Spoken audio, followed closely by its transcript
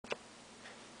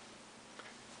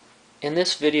In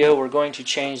this video we're going to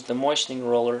change the moistening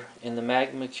roller in the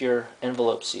Mercure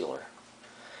envelope sealer.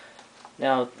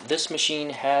 Now this machine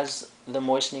has the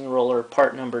moistening roller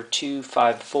part number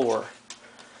 254,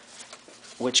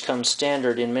 which comes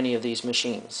standard in many of these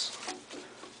machines.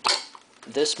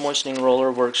 This moistening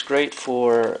roller works great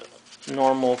for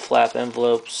normal flap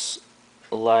envelopes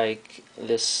like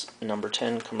this number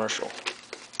 10 commercial.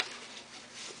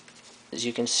 As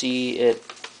you can see, it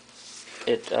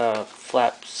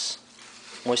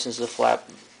moistens the flap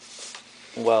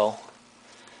well.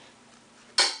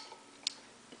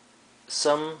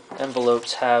 Some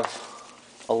envelopes have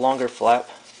a longer flap,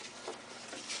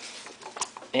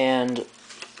 and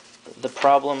the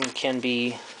problem can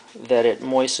be that it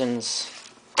moistens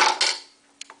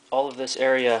all of this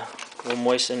area, will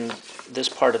moisten this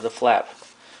part of the flap,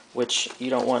 which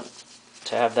you don't want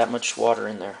to have that much water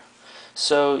in there.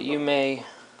 So you may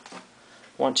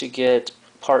want to get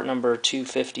part number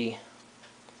 250,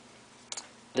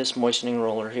 this moistening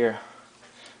roller here,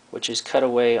 which is cut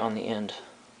away on the end.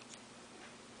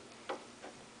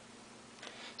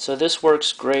 So this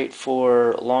works great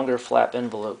for longer flap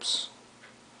envelopes.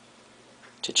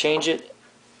 To change it,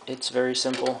 it's very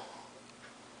simple.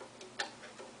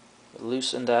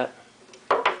 Loosen that.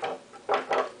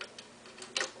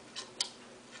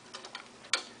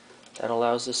 That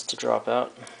allows this to drop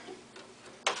out.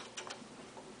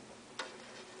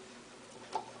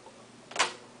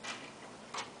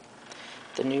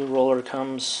 The new roller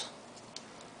comes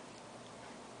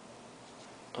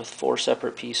with 4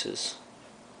 separate pieces.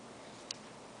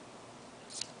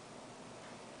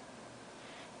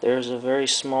 There's a very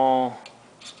small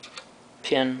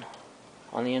pin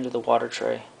on the end of the water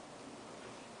tray.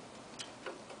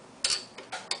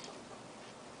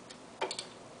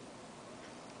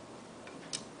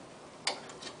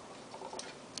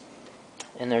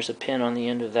 And there's a pin on the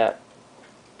end of that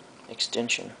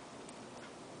extension.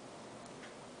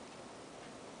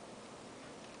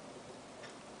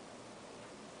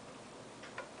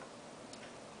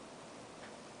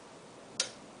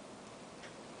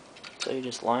 So you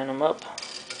just line them up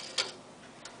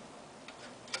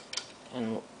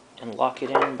and lock it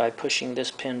in by pushing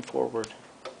this pin forward.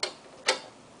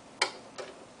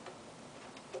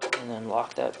 And then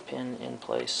lock that pin in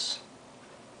place.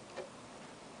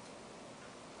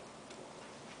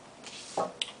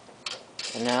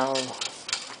 And now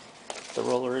the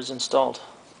roller is installed.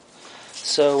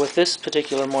 So with this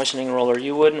particular moistening roller,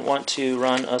 you wouldn't want to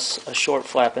run a short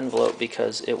flap envelope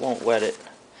because it won't wet it.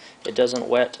 It doesn't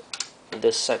wet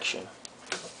this section.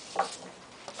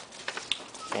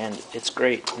 And it's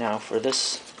great now for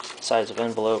this size of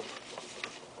envelope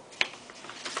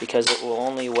because it will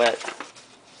only wet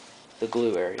the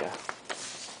glue area.